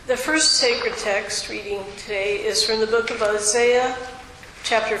The first sacred text reading today is from the book of Isaiah,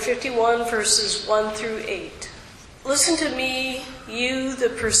 chapter 51, verses 1 through 8. Listen to me, you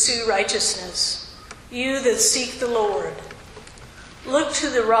that pursue righteousness, you that seek the Lord. Look to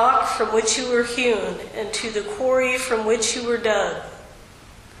the rock from which you were hewn, and to the quarry from which you were dug.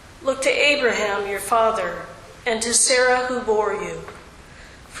 Look to Abraham your father, and to Sarah who bore you.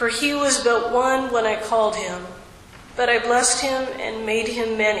 For he was but one when I called him, but I blessed him and made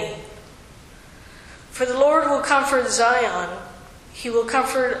him many. For the Lord will comfort Zion, he will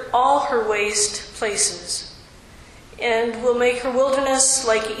comfort all her waste places, and will make her wilderness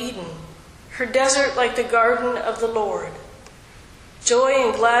like Eden, her desert like the garden of the Lord. Joy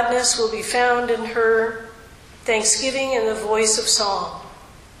and gladness will be found in her, thanksgiving and the voice of song.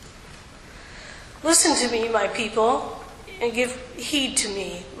 Listen to me, my people, and give heed to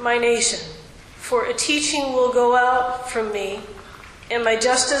me, my nation. For a teaching will go out from me, and my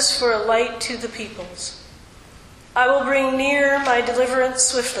justice for a light to the peoples. I will bring near my deliverance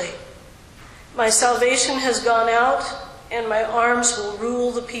swiftly. My salvation has gone out, and my arms will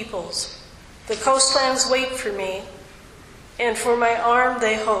rule the peoples. The coastlands wait for me, and for my arm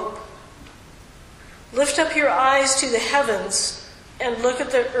they hope. Lift up your eyes to the heavens, and look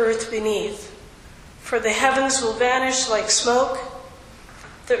at the earth beneath. For the heavens will vanish like smoke,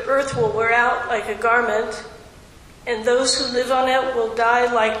 the earth will wear out like a garment, and those who live on it will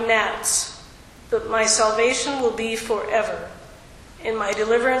die like gnats. But my salvation will be forever, and my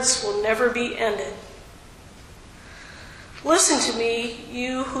deliverance will never be ended. Listen to me,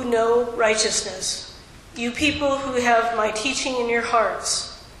 you who know righteousness, you people who have my teaching in your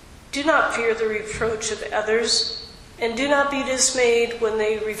hearts. Do not fear the reproach of others, and do not be dismayed when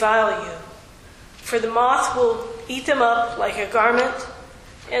they revile you. For the moth will eat them up like a garment,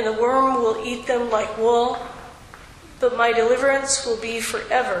 and the worm will eat them like wool. But my deliverance will be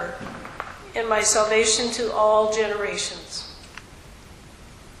forever, and my salvation to all generations.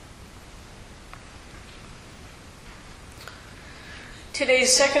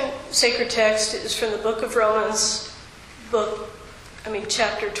 Today's second sacred text is from the book of Romans,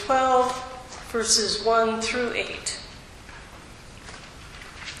 chapter 12, verses 1 through 8.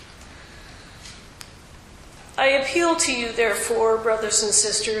 I appeal to you, therefore, brothers and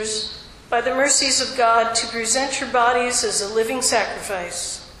sisters, by the mercies of God, to present your bodies as a living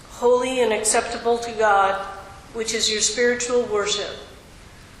sacrifice, holy and acceptable to God, which is your spiritual worship.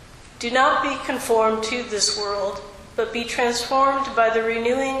 Do not be conformed to this world, but be transformed by the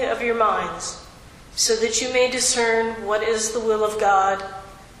renewing of your minds, so that you may discern what is the will of God,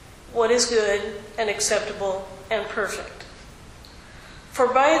 what is good and acceptable and perfect. For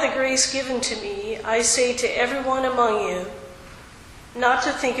by the grace given to me, I say to everyone among you, not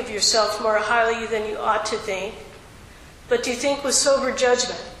to think of yourself more highly than you ought to think, but to think with sober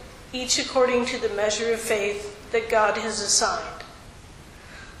judgment, each according to the measure of faith that God has assigned.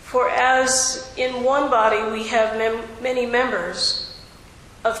 For as in one body we have many members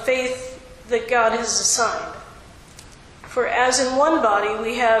of faith that God has assigned. For as in one body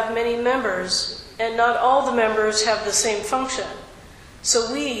we have many members, and not all the members have the same function.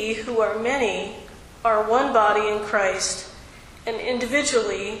 So we, who are many, are one body in Christ, and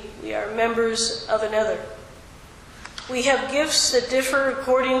individually we are members of another. We have gifts that differ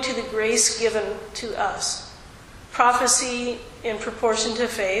according to the grace given to us. Prophecy in proportion to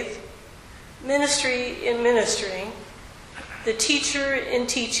faith, ministry in ministering, the teacher in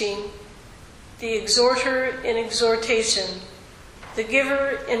teaching, the exhorter in exhortation, the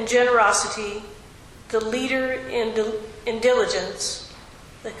giver in generosity, the leader in diligence,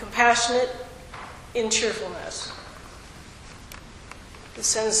 the compassionate in cheerfulness.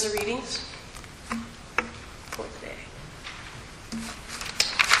 This ends the readings for today.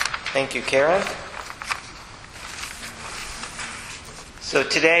 Thank you, Karen. So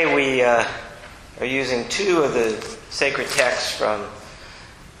today we are using two of the sacred texts from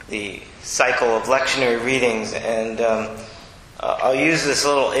the cycle of lectionary readings, and I'll use this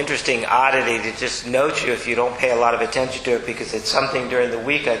little interesting oddity to just note you if you don't pay a lot of attention to it, because it's something during the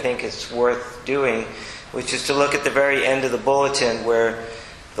week I think it's worth doing, which is to look at the very end of the bulletin where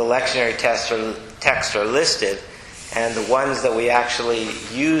the lectionary texts are listed, and the ones that we actually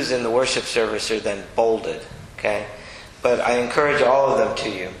use in the worship service are then bolded. Okay? But I encourage all of them to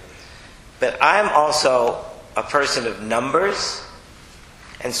you. But I'm also a person of numbers,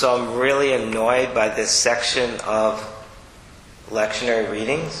 and so I'm really annoyed by this section of lectionary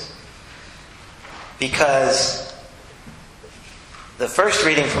readings, because the first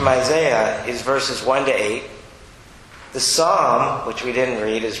reading from Isaiah is verses 1 to 8. The Psalm, which we didn't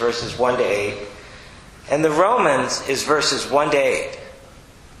read, is verses 1 to 8. And the Romans is verses 1 to 8.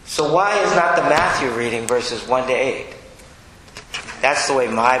 So why is not the Matthew reading verses 1 to 8? That's the way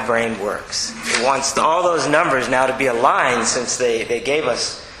my brain works. It wants all those numbers now to be aligned since they gave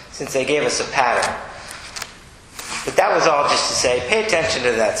us a pattern. But that was all just to say, pay attention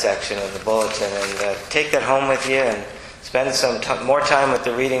to that section of the bulletin and take that home with you and spend some more time with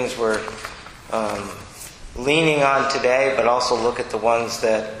the readings we're leaning on today, but also look at the ones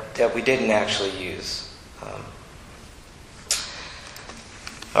that we didn't actually use.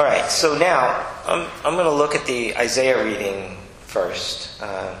 All right, so now I'm going to look at the Isaiah reading first.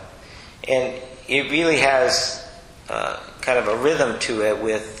 And it really has kind of a rhythm to it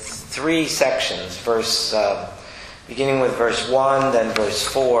with 3 sections, beginning with verse 1, then verse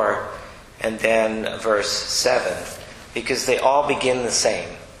 4, and then verse 7, because they all begin the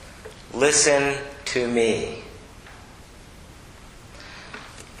same. Listen to me.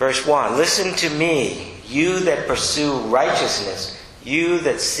 Verse 1, listen to me, you that pursue righteousness, you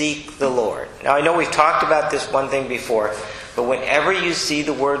that seek the Lord. Now I know we've talked about this one thing before, but whenever you see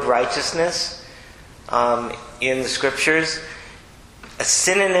the word righteousness in the Scriptures, a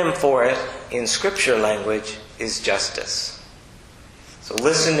synonym for it in Scripture language is justice. So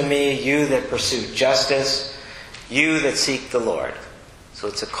listen to me, you that pursue justice, you that seek the Lord. So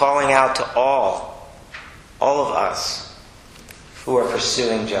it's a calling out to all of us who are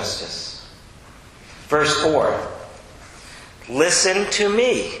pursuing justice. Verse 4, listen to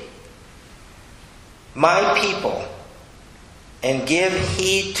me, my people, and give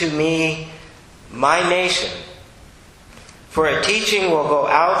heed to me, my nation. For a teaching will go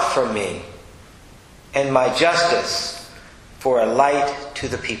out from me, and my justice for a light to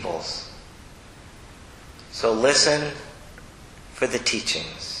the peoples. So listen for the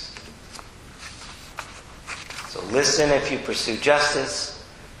teachings. So listen if you pursue justice,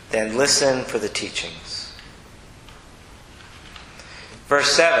 then listen for the teachings.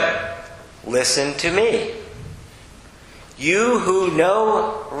 Verse 7, listen to me, you who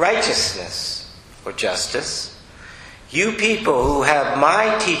know righteousness or justice, you people who have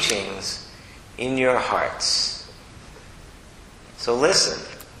my teachings in your hearts. So listen.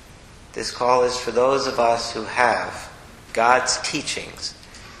 This call is for those of us who have God's teachings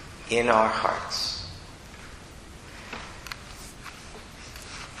in our hearts.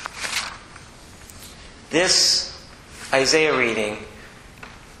 This Isaiah reading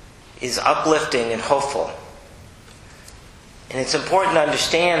is uplifting and hopeful. And it's important to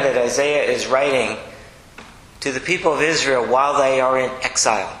understand that Isaiah is writing to the people of Israel while they are in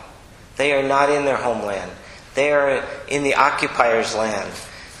exile. They are not in their homeland. They are in the occupier's land.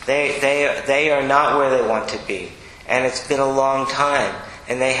 They are not where they want to be. And it's been a long time,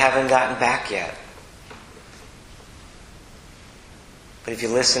 and they haven't gotten back yet. But if you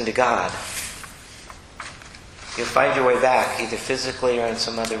listen to God, you'll find your way back, either physically or in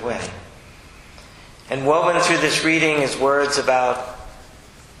some other way. And woven through this reading is words about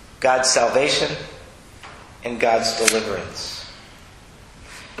God's salvation and God's deliverance.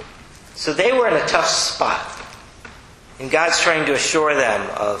 So they were in a tough spot. And God's trying to assure them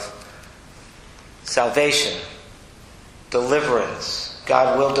of salvation, deliverance.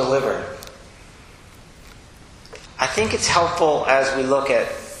 God will deliver. I think it's helpful as we look at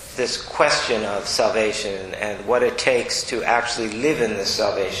this question of salvation and what it takes to actually live in this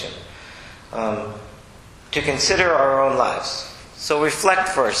salvation, to consider our own lives. So reflect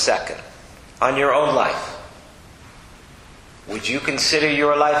for a second on your own life. Would you consider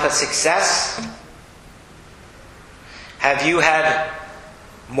your life a success? Have you had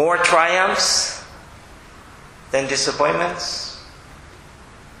more triumphs than disappointments?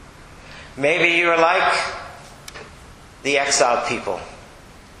 Maybe you're like the exiled people.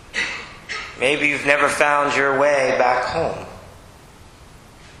 Maybe you've never found your way back home.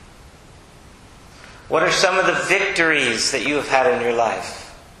 What are some of the victories that you have had in your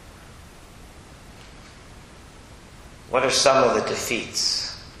life? What are some of the defeats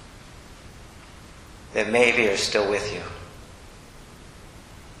that maybe are still with you?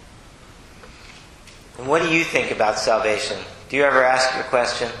 And what do you think about salvation? Do you ever ask your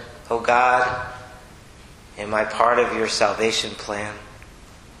question, oh God, am I part of your salvation plan?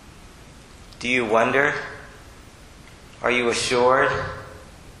 Do you wonder? Are you assured?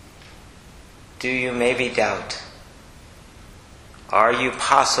 Do you maybe doubt? Are you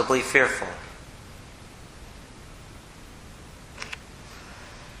possibly fearful?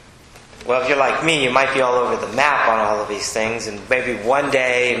 Well, if you're like me, you might be all over the map on all of these things, and maybe one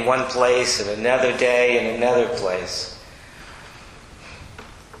day in one place and another day in another place.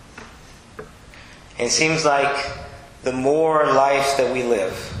 And it seems like the more life that we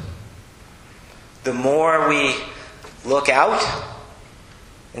live, the more we look out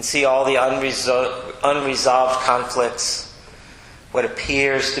and see all the unresolved conflicts, what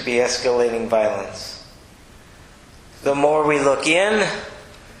appears to be escalating violence. The more we look in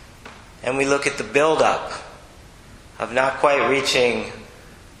and we look at the buildup of not quite reaching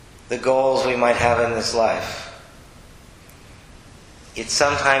the goals we might have in this life, it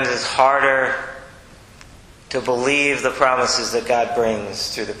sometimes is harder to believe the promises that God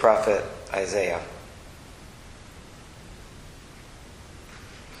brings through the prophet Isaiah.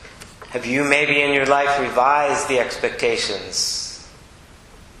 Have you maybe in your life revised the expectations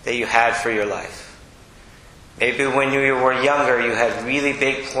that you had for your life? Maybe when you were younger you had really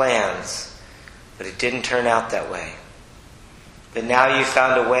big plans, but it didn't turn out that way. But now you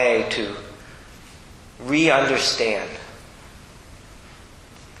found a way to re-understand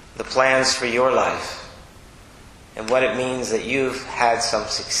the plans for your life and what it means that you've had some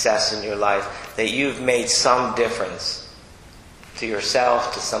success in your life, that you've made some difference to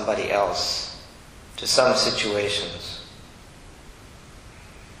yourself, to somebody else, to some situations.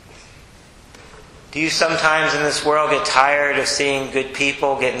 Do you sometimes in this world get tired of seeing good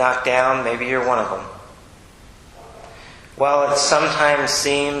people get knocked down? Maybe you're one of them. Well, it sometimes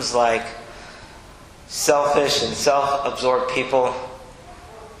seems like selfish and self-absorbed people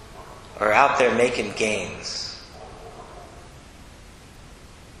are out there making gains.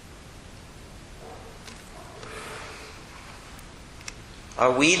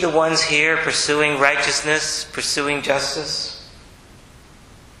 Are we the ones here pursuing righteousness, pursuing justice?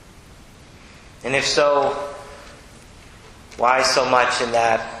 And if so, why so much in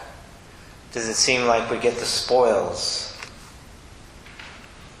that does it seem like we get the spoils?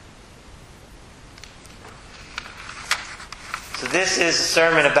 So this is a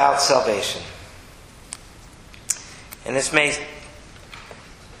sermon about salvation. And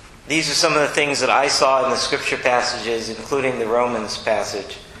these are some of the things that I saw in the scripture passages, including the Romans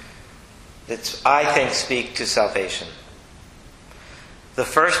passage, that I think speak to salvation. The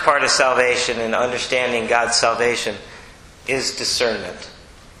first part of salvation and understanding God's salvation is discernment.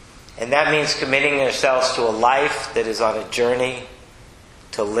 And that means committing ourselves to a life that is on a journey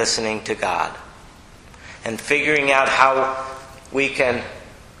to listening to God. And figuring out how we can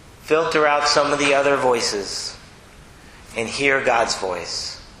filter out some of the other voices and hear God's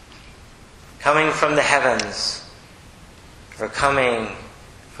voice. Coming from the heavens, or coming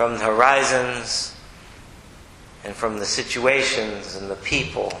from the horizons, and from the situations and the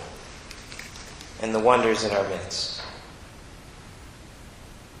people and the wonders in our midst.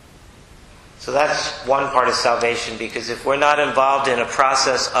 So that's one part of salvation, because if we're not involved in a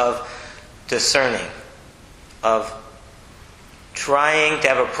process of discerning, of trying to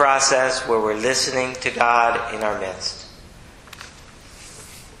have a process where we're listening to God in our midst,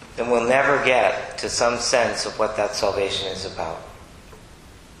 then we'll never get to some sense of what that salvation is about.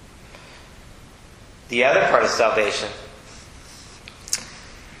 The other part of salvation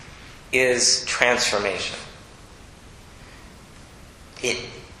is transformation. It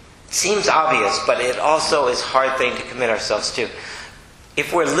seems obvious, but it also is a hard thing to commit ourselves to.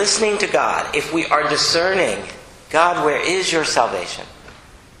 If we're listening to God, if we are discerning, God, where is your salvation?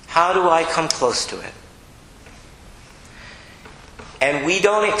 How do I come close to it? And we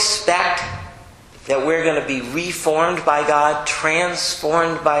don't expect that we're going to be reformed by God,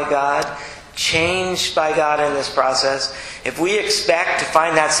 transformed by God, changed by God in this process. If we expect to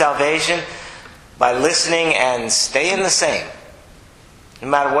find that salvation by listening and staying the same, no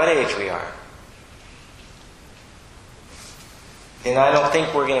matter what age we are, then I don't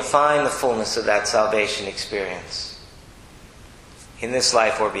think we're going to find the fullness of that salvation experience in this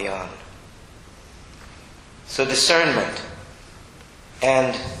life or beyond. So discernment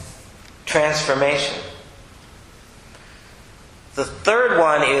and transformation. The third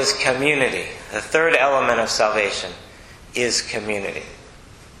one is community. The third element of salvation is community.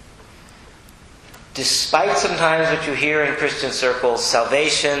 Despite sometimes what you hear in Christian circles,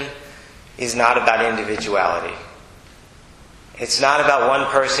 salvation is not about individuality. It's not about one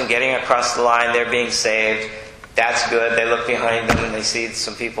person getting across the line, they're being saved. That's good. They look behind them and they see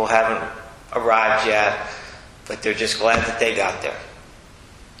some people haven't arrived yet, but they're just glad that they got there.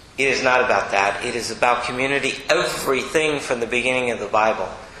 It is not about that. It is about community. Everything from the beginning of the Bible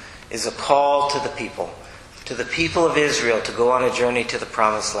is a call to the people of Israel to go on a journey to the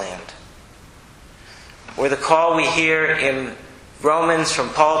promised land. Or the call we hear in Romans from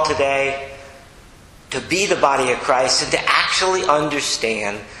Paul today to be the body of Christ and to actually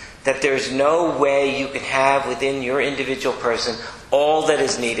understand that there's no way you can have within your individual person all that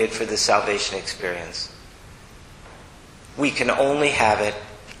is needed for the salvation experience. We can only have it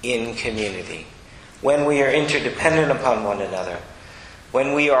in community, when we are interdependent upon one another,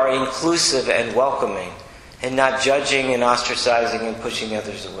 when we are inclusive and welcoming and not judging and ostracizing and pushing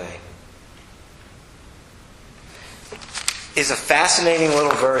others away. Is a fascinating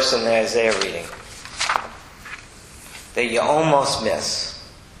little verse in the Isaiah reading that you almost miss.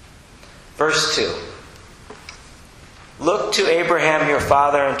 Verse 2. Look to Abraham your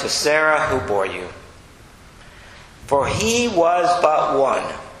father and to Sarah who bore you. For he was but one.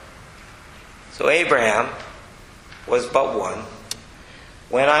 So Abraham was but one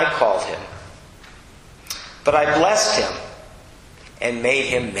when I called him. But I blessed him and made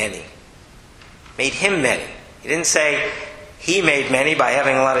him many. Made him many. He didn't say he made many by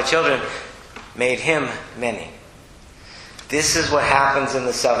having a lot of children. Made him many. This is what happens in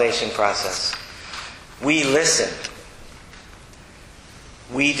the salvation process. We listen.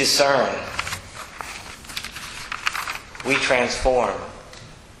 We discern. We transform.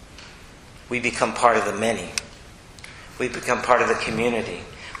 We become part of the many. We become part of the community.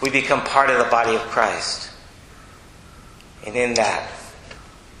 We become part of the body of Christ. And in that,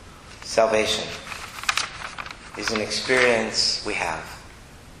 salvation is an experience we have.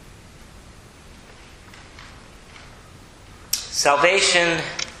 Salvation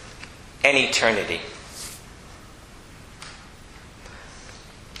and eternity.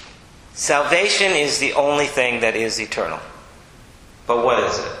 Salvation is the only thing that is eternal. But what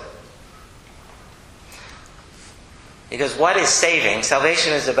is it? Because what is saving?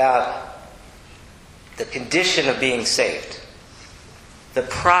 Salvation is about the condition of being saved. The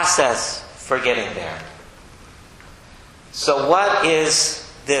process for getting there. So what is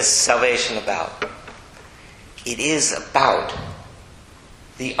this salvation about? It is about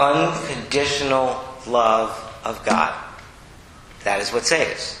the unconditional love of God. That is what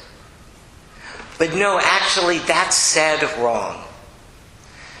saves. But no, actually, that's said wrong.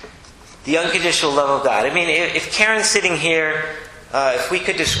 The unconditional love of God. I mean, if Karen's sitting here, if we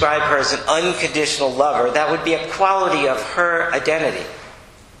could describe her as an unconditional lover, that would be a quality of her identity.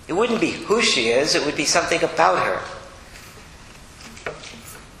 It wouldn't be who she is, it would be something about her.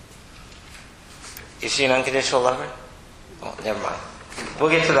 Is she an unconditional lover? Oh, never mind. We'll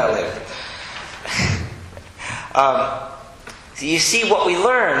get to that later. So you see, what we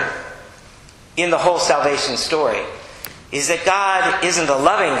learn in the whole salvation story is that God isn't a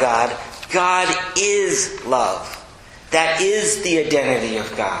loving God. God is love. That is the identity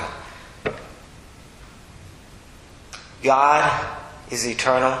of God. God is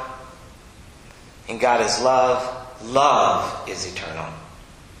eternal, and God is love. Love is eternal.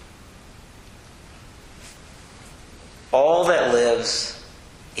 All that lives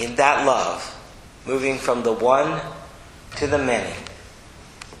in that love, moving from the one to the many,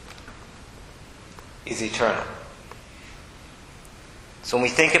 is eternal. So when we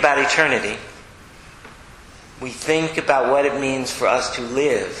think about eternity, we think about what it means for us to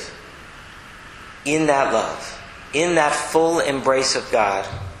live in that love, in that full embrace of God,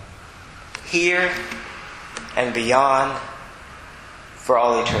 here and beyond for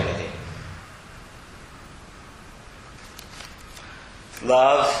all eternity.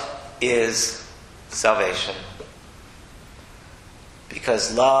 Love is salvation.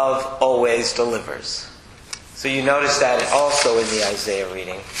 Because love always delivers. So you notice that also in the Isaiah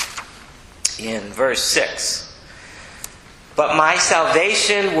reading. In verse 6. But my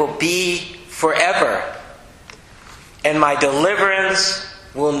salvation will be forever, and my deliverance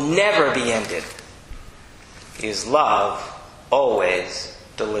will never be ended. His love always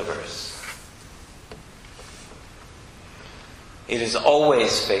delivers. It is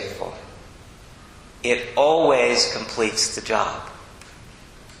always faithful. It always completes the job.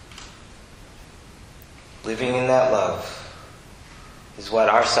 Living in that love is what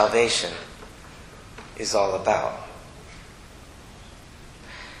our salvation is all about.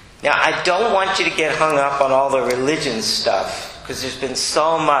 Now, I don't want you to get hung up on all the religion stuff, because there's been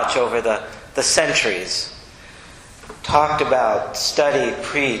so much over the centuries talked about, studied,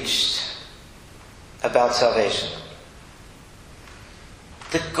 preached about salvation.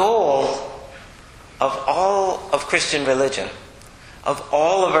 The goal of all of Christian religion, of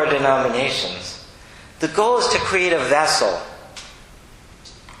all of our denominations, the goal is to create a vessel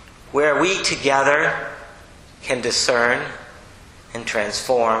where we together can discern and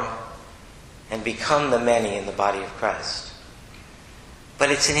transform and become the many in the body of Christ.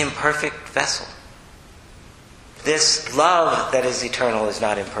 But it's an imperfect vessel. This love that is eternal is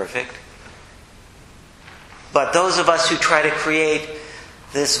not imperfect. But those of us who try to create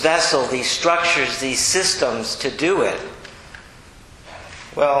this vessel, these structures, these systems to do it,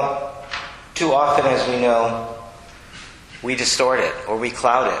 well, too often, as we know, we distort it or we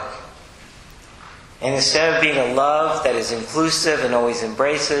cloud it. And instead of being a love that is inclusive and always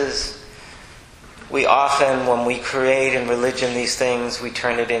embraces, we often, when we create in religion these things, we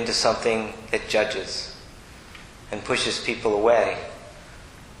turn it into something that judges and pushes people away,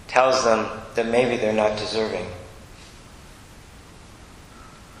 tells them that maybe they're not deserving.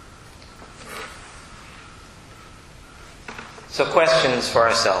 So, questions for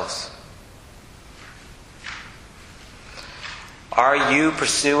ourselves. Are you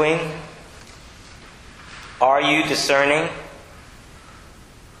pursuing? Are you discerning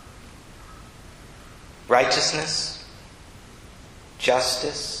righteousness,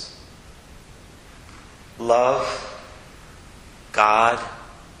 justice, love, God,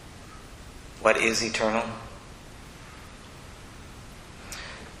 what is eternal?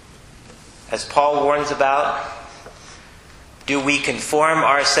 As Paul warns about, do we conform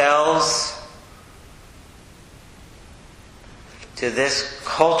ourselves to this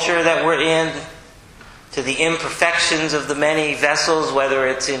culture that we're in, to the imperfections of the many vessels, whether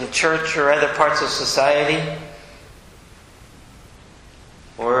it's in church or other parts of society?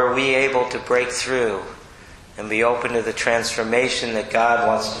 Or are we able to break through and be open to the transformation that God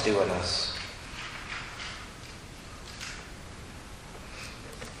wants to do in us?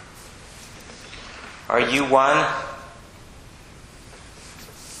 Are you one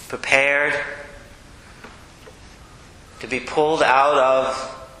prepared to be pulled out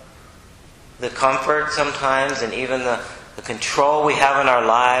of the comfort sometimes and even the control we have in our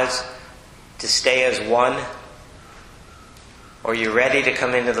lives to stay as one? Or you're ready to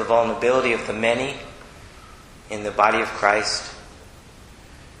come into the vulnerability of the many in the body of Christ,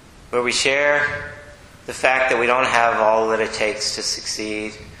 where we share the fact that we don't have all that it takes to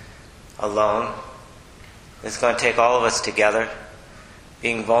succeed alone. It's going to take all of us together,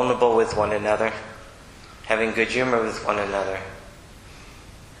 being vulnerable with one another, having good humor with one another,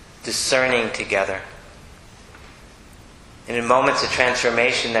 discerning together. And in moments of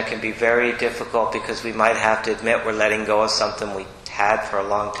transformation that can be very difficult because we might have to admit we're letting go of something we had for a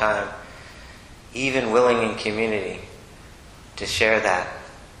long time, even willing in community to share that,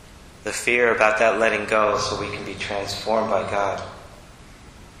 the fear about that letting go so we can be transformed by God.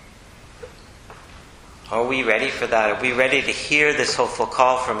 Are we ready for that? Are we ready to hear this hopeful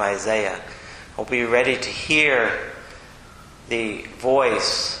call from Isaiah? Are we ready to hear the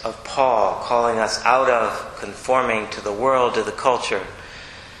voice of Paul calling us out of conforming to the world, to the culture,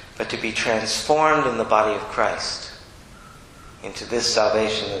 but to be transformed in the body of Christ into this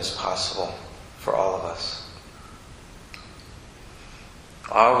salvation that is possible for all of us?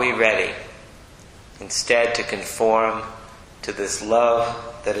 Are we ready instead to conform to this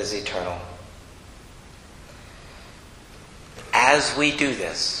love that is eternal? As we do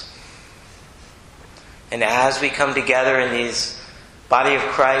this, and as we come together in these body of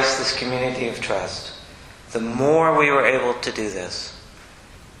Christ, this community of trust, the more we were able to do this,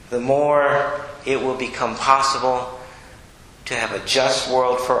 the more it will become possible to have a just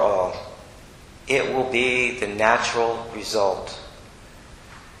world for all. It will be the natural result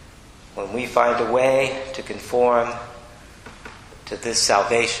when we find a way to conform to this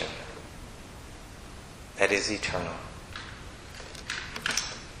salvation that is eternal.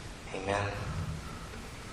 Amen.